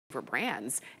for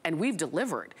brands, and we've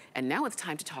delivered. And now it's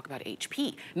time to talk about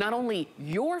HP. Not only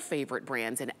your favorite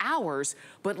brands and ours,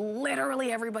 but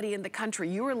literally everybody in the country.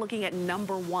 You are looking at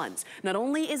 #1s. Not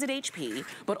only is it HP,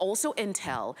 but also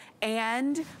Intel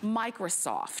and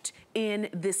Microsoft in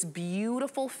this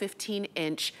beautiful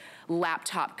 15-inch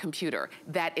laptop computer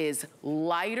that is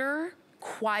lighter,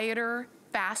 quieter,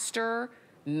 faster,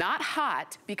 not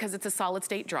hot because it's a solid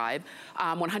state drive,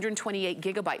 128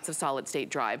 gigabytes of solid state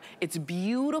drive. It's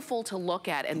beautiful to look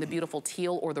at in the beautiful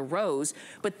teal or the rose,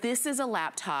 but this is a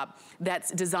laptop that's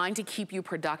designed to keep you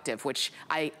productive, which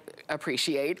I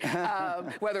appreciate,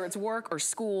 whether it's work or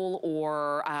school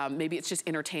or maybe it's just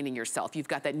entertaining yourself. You've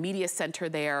got that media center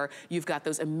there. You've got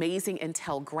those amazing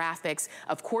Intel graphics.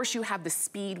 Of course, you have the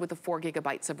speed with the 4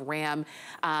 gigabytes of RAM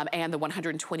and the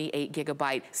 128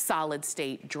 gigabyte solid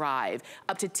state drive.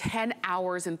 Up to 10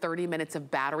 hours and 30 minutes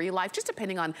of battery life, just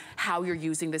depending on how you're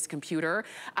using this computer.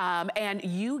 And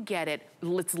you get it,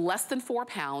 it's less than 4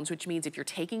 pounds, which means if you're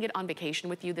taking it on vacation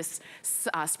with you this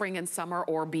spring and summer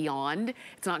or beyond,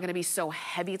 it's not gonna be so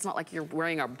heavy. It's not like you're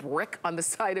wearing a brick on the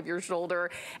side of your shoulder.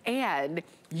 And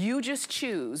you just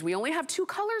choose. We only have 2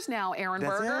 colors now, Aaron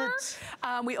Berger.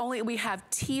 We have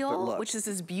teal, which is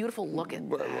this beautiful, look at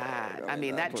that. I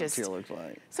mean, that just, teal looks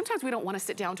like. Sometimes we don't wanna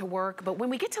sit down to work, but when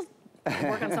we get to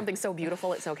work on something so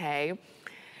beautiful, it's okay.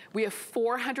 We have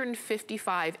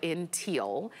 455 in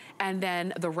teal, and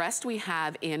then the rest we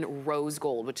have in rose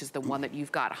gold, which is the one that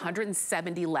you've got,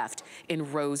 170 left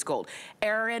in rose gold.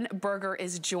 Aaron Berger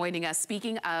is joining us.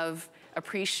 Speaking of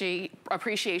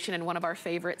appreciation and one of our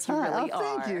favorites, you really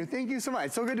are. Thank you so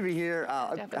much. So good to be here.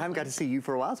 I haven't got to see you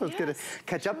for a while, so it's good to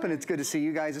catch up, and it's good to see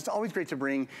you guys. It's always great to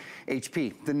bring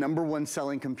HP, the #1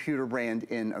 selling computer brand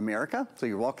in America. So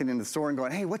you're walking in the store and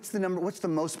going, hey, what's the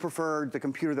most preferred, the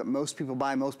computer that most people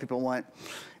buy, most people want?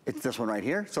 It's this one right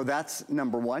here. So that's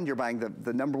 #1. You're buying the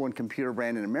 #1 computer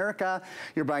brand in America.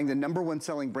 You're buying the #1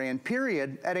 selling brand,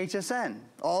 period, at HSN.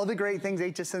 All the great things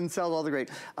HSN sells, all the great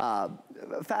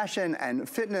fashion and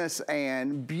fitness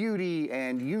and beauty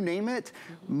and you name it,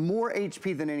 more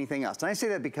HP than anything else. And I say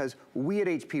that because we at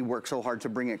HP work so hard to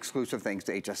bring exclusive things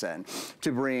to HSN,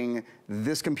 to bring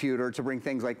this computer, to bring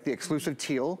things like the exclusive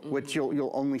teal, which you'll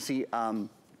only see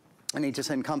and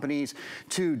HSN companies,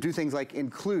 to do things like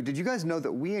include. Did you guys know that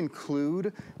we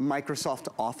include Microsoft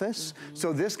Office?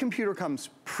 So this computer comes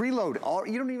preloaded.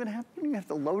 You don't even have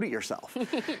to load it yourself.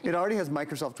 It already has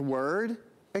Microsoft Word,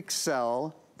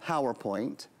 Excel,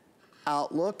 PowerPoint,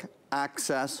 Outlook,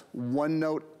 Access,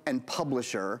 OneNote, and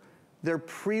Publisher. They're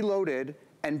preloaded,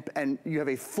 and you have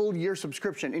a full year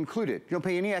subscription included. You don't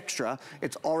pay any extra.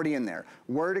 It's already in there.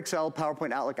 Word, Excel,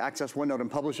 PowerPoint, Outlook, Access, OneNote, and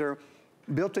Publisher,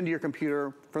 built into your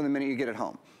computer from the minute you get it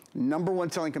home.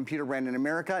 #1 selling computer brand in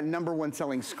America, #1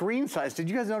 selling screen size. Did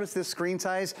you guys notice this screen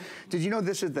size? Did you know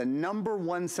this is the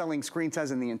 #1 selling screen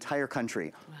size in the entire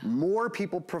country? Wow. More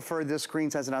people prefer this screen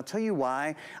size, and I'll tell you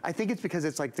why. I think it's because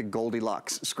it's like the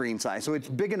Goldilocks screen size. So it's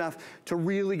big enough to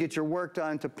really get your work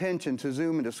done, to pinch and to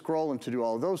zoom and to scroll and to do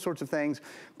all of those sorts of things.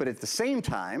 But at the same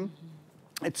time,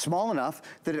 it's small enough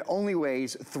that it only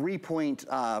weighs about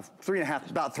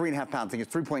 3.5 pounds. I think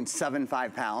it's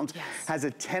 3.75 pounds. Yes. Has a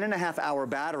 10.5 hour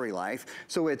battery life.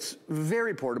 So it's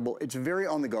very portable. It's very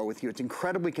on the go with you. It's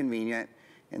incredibly convenient.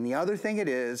 And the other thing it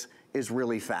is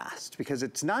really fast, because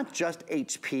it's not just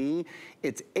HP,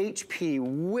 it's HP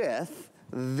with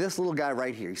this little guy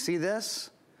right here. You see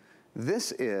this?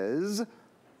 This is,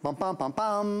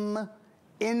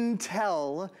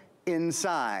 Intel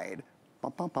inside.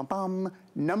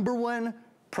 #1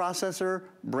 processor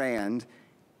brand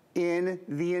in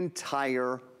the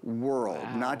entire world.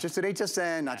 Wow. Not just at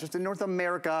HSN, not just in North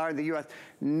America or the US.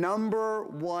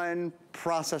 #1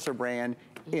 processor brand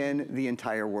in the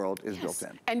entire world is built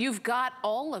in. And you've got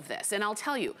all of this. And I'll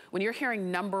tell you, when you're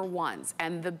hearing #1s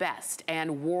and the best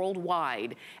and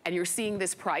worldwide, and you're seeing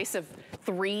this price of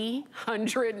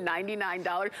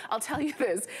 $399, I'll tell you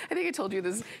this. I think I told you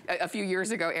this a few years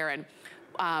ago, Aaron.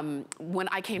 When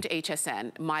I came to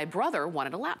HSN, my brother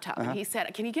wanted a laptop. And he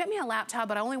said, can you get me a laptop,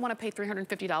 but I only want to pay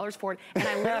 $350 for it. And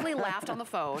I literally laughed on the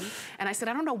phone. And I said,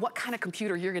 I don't know what kind of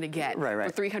computer you're going to get for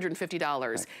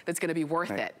 $350 that's going to be worth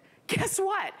it. Guess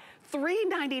what?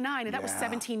 $399, and that was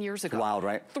 17 years ago. Wild,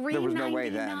 right? $399, there was no way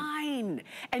then.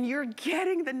 And you're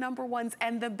getting the #1s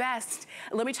and the best.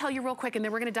 Let me tell you real quick, and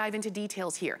then we're gonna dive into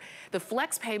details here. The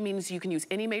Flex Pay means you can use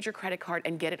any major credit card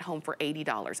and get it home for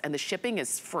 $80, and the shipping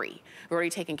is free. We're already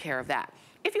taking care of that.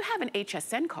 If you have an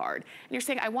HSN card and you're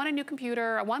saying, I want a new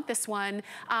computer, I want this one,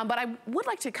 but I would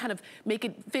like to kind of make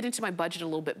it fit into my budget a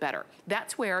little bit better.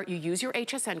 That's where you use your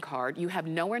HSN card, you have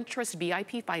no interest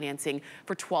VIP financing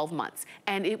for 12 months,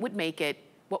 and it would make it,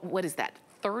 what is that?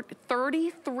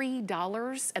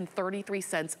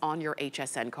 $33.33 on your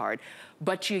HSN card,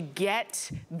 but you get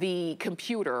the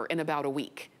computer in about a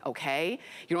week, okay?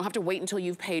 You don't have to wait until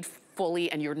you've paid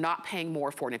fully and you're not paying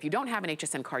more for it. And if you don't have an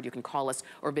HSN card, you can call us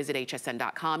or visit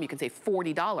hsn.com. You can save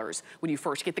 $40 when you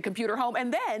first get the computer home,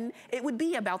 and then it would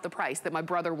be about the price that my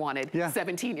brother wanted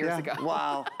 17 years ago.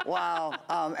 Wow, wow.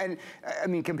 And I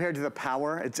mean, compared to the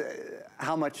power, it's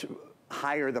how much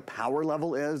higher the power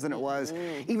level is than it was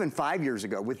even 5 years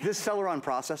ago. With this Celeron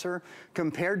processor,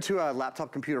 compared to a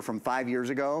laptop computer from 5 years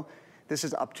ago, this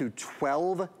is up to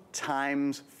 12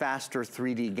 times faster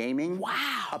 3D gaming.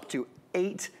 Wow. Up to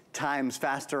 8 times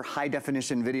faster high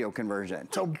definition video conversion.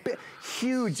 So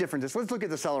huge differences. Let's look at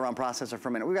the Celeron processor for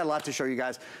a minute. We've got a lot to show you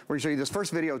guys. We're gonna show you this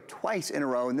first video twice in a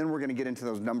row, and then we're gonna get into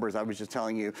those numbers I was just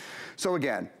telling you. So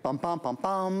again, bum, bum, bum,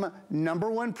 bum,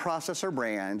 #1 processor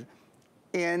brand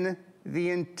in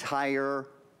the entire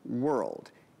world.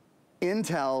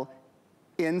 Intel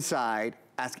inside.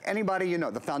 Ask anybody you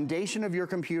know. The foundation of your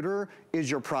computer is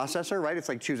your processor, right? It's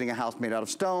like choosing a house made out of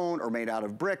stone or made out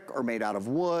of brick or made out of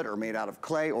wood or made out of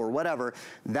clay or whatever.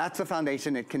 That's the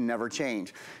foundation. It can never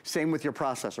change. Same with your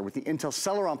processor. With the Intel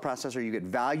Celeron processor, you get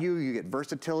value, you get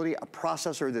versatility, a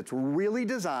processor that's really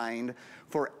designed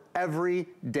for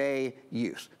everyday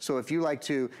use. So if you like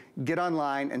to get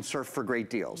online and surf for great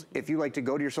deals, if you like to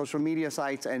go to your social media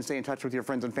sites and stay in touch with your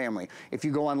friends and family, if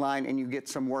you go online and you get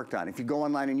some work done, if you go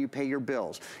online and you pay your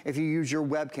bills, if you use your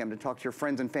webcam to talk to your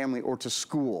friends and family or to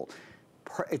school,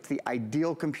 it's the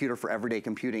ideal computer for everyday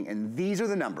computing. And these are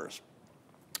the numbers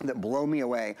that blow me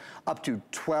away. Up to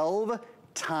 12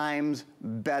 times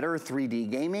better 3D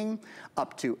gaming,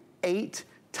 up to 8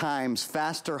 times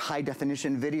faster high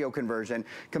definition video conversion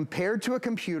compared to a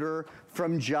computer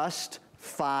from just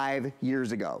 5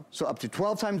 years ago. So up to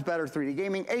 12 times better 3D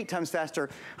gaming, 8 times faster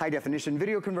high definition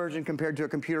video conversion compared to a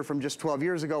computer from just 12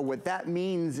 years ago. What that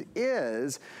means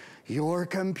is your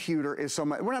computer is so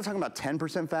much, we're not talking about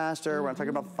 10% faster, we're not talking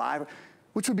about 5,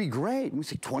 which would be great. We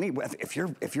say 20, if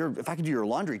I could do your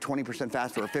laundry 20%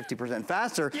 faster or 50%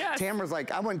 faster, yes. Tamara's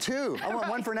like, I want 2. I want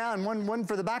one for now and one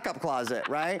for the backup closet,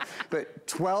 right? But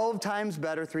 12 times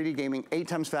better 3D gaming, 8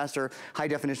 times faster high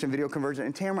definition video conversion.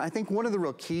 And Tamara, I think one of the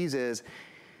real keys is,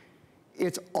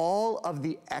 it's all of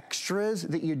the extras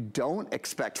that you don't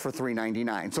expect for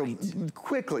 $399. So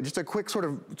quickly, just a quick sort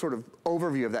of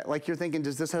overview of that. Like you're thinking,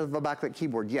 does this have a backlit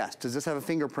keyboard? Yes. Does this have a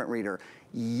fingerprint reader?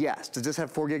 Yes. Does this have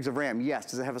 4 gigs of RAM?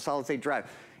 Yes. Does it have a solid state drive?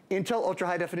 Intel ultra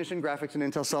high definition graphics and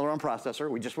Intel Celeron processor,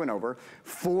 we just went over.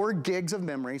 4 gigs of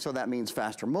memory, so that means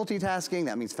faster multitasking,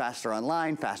 that means faster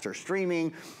online, faster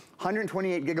streaming.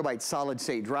 128 gigabyte solid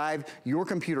state drive. Your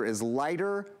computer is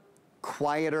lighter,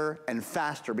 quieter, and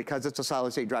faster because it's a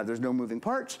solid state drive. There's no moving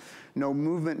parts. No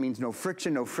movement means no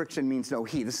friction. No friction means no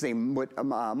heat. This is what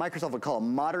Microsoft would call a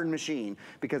modern machine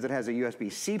because it has a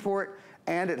USB-C port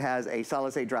and it has a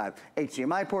solid state drive.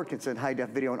 HDMI port can send high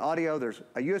def video and audio. There's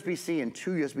a USB-C and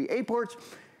 2 USB-A ports.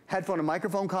 Headphone and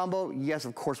microphone combo. Yes,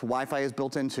 of course, Wi-Fi is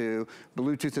built into,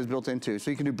 Bluetooth is built into, so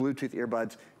you can do Bluetooth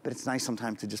earbuds, but it's nice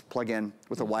sometimes to just plug in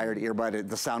with a wired earbud.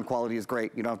 The sound quality is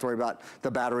great. You don't have to worry about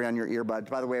the battery on your earbuds.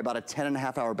 By the way, about a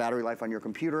 10.5-hour battery life on your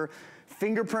computer.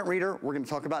 Fingerprint reader, we're gonna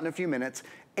talk about in a few minutes.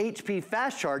 HP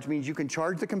fast charge means you can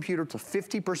charge the computer to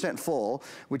 50% full,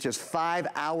 which is 5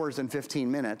 hours and 15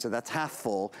 minutes, so that's half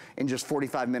full in just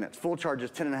 45 minutes. Full charge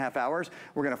is 10.5 hours.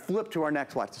 We're gonna flip to our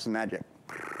next, watch this magic.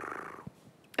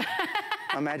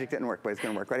 My magic didn't work, but it's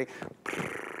gonna work. Ready?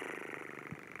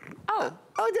 Oh,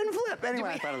 it didn't flip. Anyway,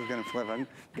 I thought it was gonna flip. I'm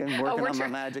working on my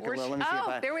magic a little. Let me see if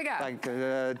I, there we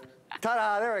go.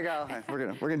 Ta-da, there we go.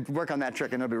 We're gonna work on that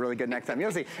trick and it'll be really good next time.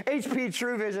 You'll see, HP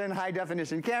True Vision high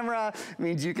definition camera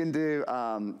means you can do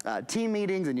team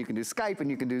meetings and you can do Skype and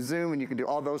you can do Zoom and you can do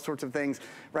all those sorts of things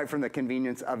right from the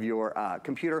convenience of your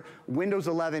computer. Windows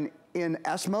 11 in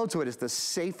SMode, so it is the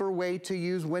safer way to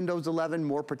use Windows 11,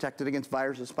 more protected against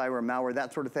viruses, spyware, malware,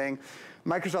 that sort of thing.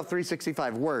 Microsoft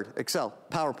 365, Word, Excel,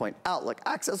 PowerPoint, Outlook,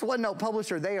 Access, OneNote,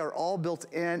 Publisher, they are all built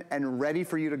in and ready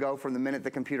for you to go from the minute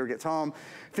the computer gets home.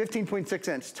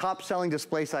 15.6-inch, top-selling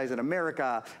display size in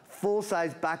America,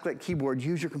 full-size backlit keyboard,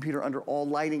 use your computer under all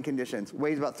lighting conditions,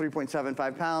 weighs about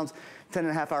 3.75 pounds,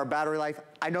 10.5-hour battery life.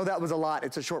 I know that was a lot,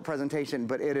 it's a short presentation,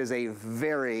 but it is a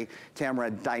very,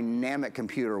 Tamara, dynamic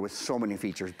computer with so many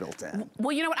features built in.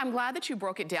 Well, you know what, I'm glad that you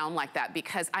broke it down like that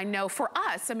because I know for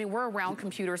us, I mean, we're around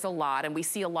computers a lot and we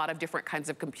see a lot of different kinds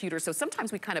of computers, so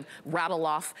sometimes we kind of rattle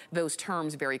off those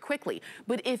terms very quickly.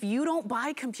 But if you don't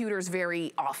buy computers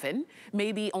very often,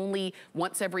 maybe only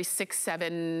once every 6,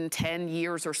 7, 10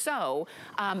 years or so,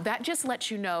 that just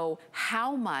lets you know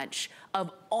how much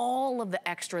of all of the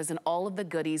extras and all of the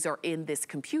goodies are in this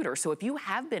computer. So if you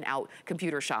have been out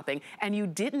computer shopping and you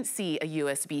didn't see a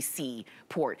USB-C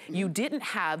port, you didn't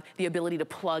have the ability to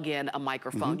plug in a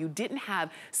microphone, you didn't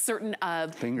have certain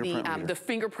of the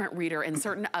fingerprint reader and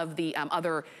certain of the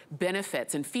other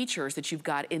benefits and features that you've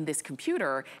got in this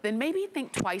computer, then maybe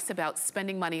think twice about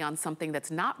spending money on something that's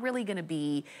not really gonna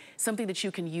be something that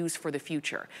you can use for the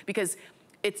future. Because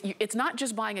it's not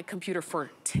just buying a computer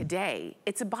for today,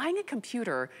 it's buying a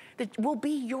computer that will be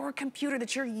your computer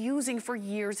that you're using for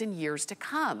years and years to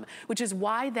come, which is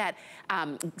why that,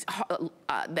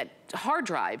 that hard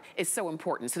drive is so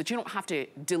important, so that you don't have to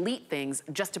delete things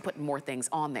just to put more things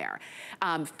on there.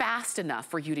 Fast enough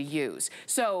for you to use.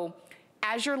 So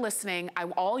as you're listening,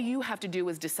 all you have to do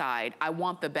is decide, I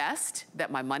want the best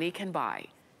that my money can buy.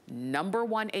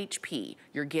 #1 HP,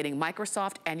 you're getting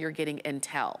Microsoft and you're getting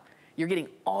Intel. You're getting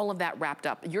all of that wrapped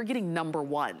up. You're getting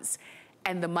 #1s.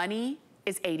 And the money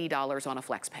is $80 on a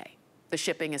FlexPay. The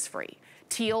shipping is free.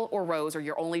 Teal or rose are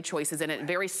your only choices, and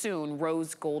very soon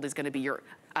rose gold is gonna be your,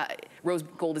 rose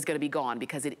gold is gonna be gone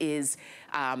because it is,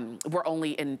 we're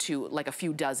only into like a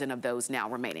few dozen of those now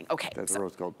remaining. Okay. That's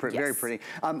rose gold, very pretty.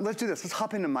 Let's do this, let's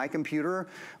hop into my computer.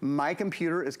 My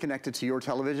computer is connected to your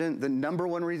television. The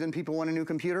 #1 reason people want a new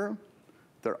computer,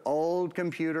 their old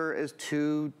computer is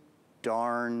too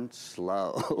darn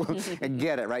slow. And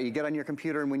get it, right? You get on your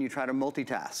computer and when you try to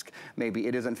multitask, maybe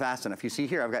it isn't fast enough. You see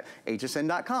here, I've got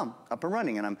hsn.com up and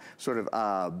running, and I'm sort of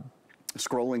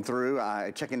scrolling through,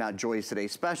 checking out Joy's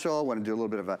Today's Special, want to do a little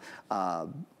bit of a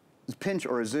pinch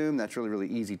or a zoom. That's really, really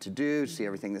easy to do, see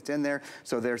everything that's in there.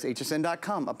 So there's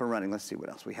hsn.com up and running. Let's see what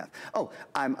else we have. Oh,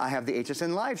 I have the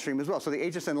HSN live stream as well. So the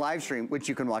HSN live stream, which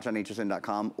you can watch on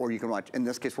hsn.com, or you can watch, in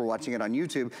this case, we're watching it on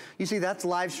YouTube. You see that's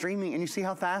live streaming, and you see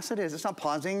how fast it is. It's not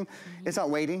pausing, it's not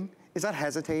waiting, it's not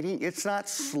hesitating, it's not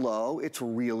slow, it's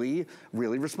really,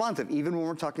 really responsive. Even when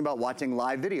we're talking about watching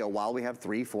live video while we have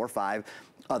 3, 4, 5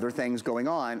 other things going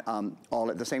on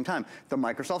all at the same time. The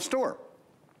Microsoft Store.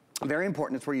 Very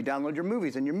important, it's where you download your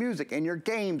movies and your music and your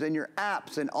games and your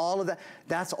apps and all of that.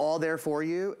 That's all there for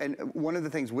you. And one of the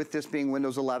things with this being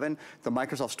Windows 11, the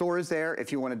Microsoft Store is there.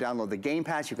 If you want to download the Game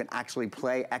Pass, you can actually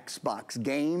play Xbox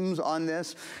games on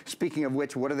this. Speaking of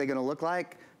which, what are they going to look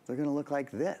like? They're going to look like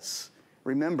this.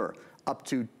 Remember, up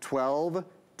to 12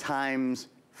 times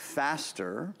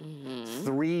faster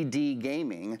 3D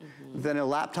gaming than a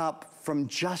laptop from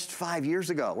just 5 years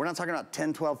ago. We're not talking about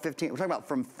 10, 12, 15. We're talking about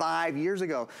from 5 years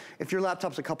ago. If your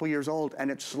laptop's a couple years old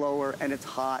and it's slower and it's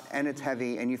hot and it's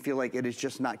heavy and you feel like it is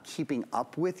just not keeping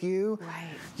up with you,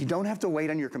 you don't have to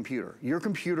wait on your computer. Your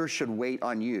computer should wait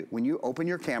on you. When you open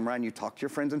your camera and you talk to your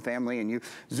friends and family and you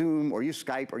Zoom or you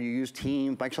Skype or you use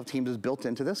Teams, Microsoft Teams is built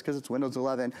into this because it's Windows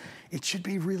 11, it should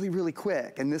be really, really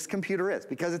quick. And this computer is,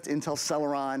 because it's Intel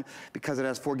Celeron, because it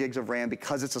has 4 gigs of RAM,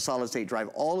 because it's a solid state drive,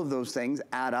 all of those things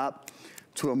add up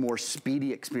to a more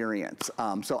speedy experience.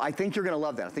 So I think you're gonna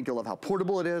love that. I think you'll love how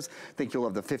portable it is. I think you'll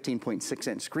love the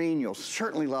 15.6-inch screen. You'll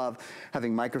certainly love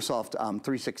having Microsoft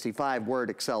 365, Word,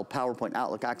 Excel, PowerPoint,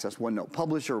 Outlook, Access, OneNote,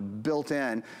 Publisher built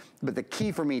in. But the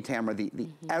key for me, Tamara, the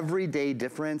everyday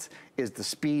difference is the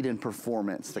speed and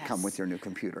performance that come with your new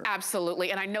computer. Absolutely,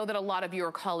 and I know that a lot of you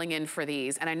are calling in for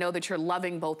these, and I know that you're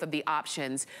loving both of the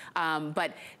options,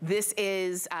 but this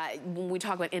is, when we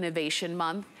talk about Innovation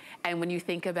Month, and when you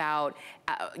think about,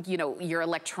 you know, your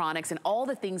electronics and all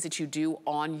the things that you do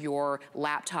on your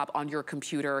laptop, on your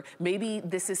computer, maybe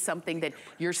this is something that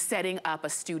you're setting up a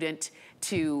student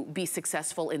to be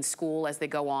successful in school as they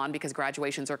go on, because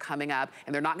graduations are coming up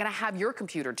and they're not gonna have your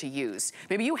computer to use.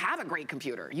 Maybe you have a great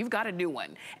computer, you've got a new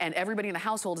one, and everybody in the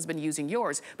household has been using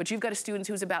yours, but you've got a student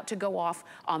who's about to go off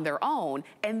on their own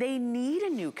and they need a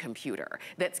new computer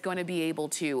that's gonna be able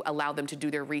to allow them to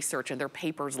do their research and their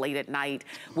papers late at night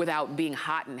without being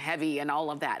hot and heavy and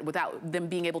all of that, without them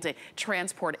being able to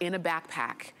transport in a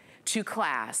backpack to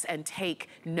class and take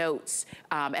notes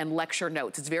and lecture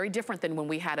notes. It's very different than when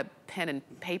we had a pen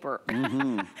and paper.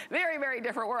 Very, very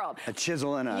different world. A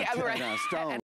chisel and a stone.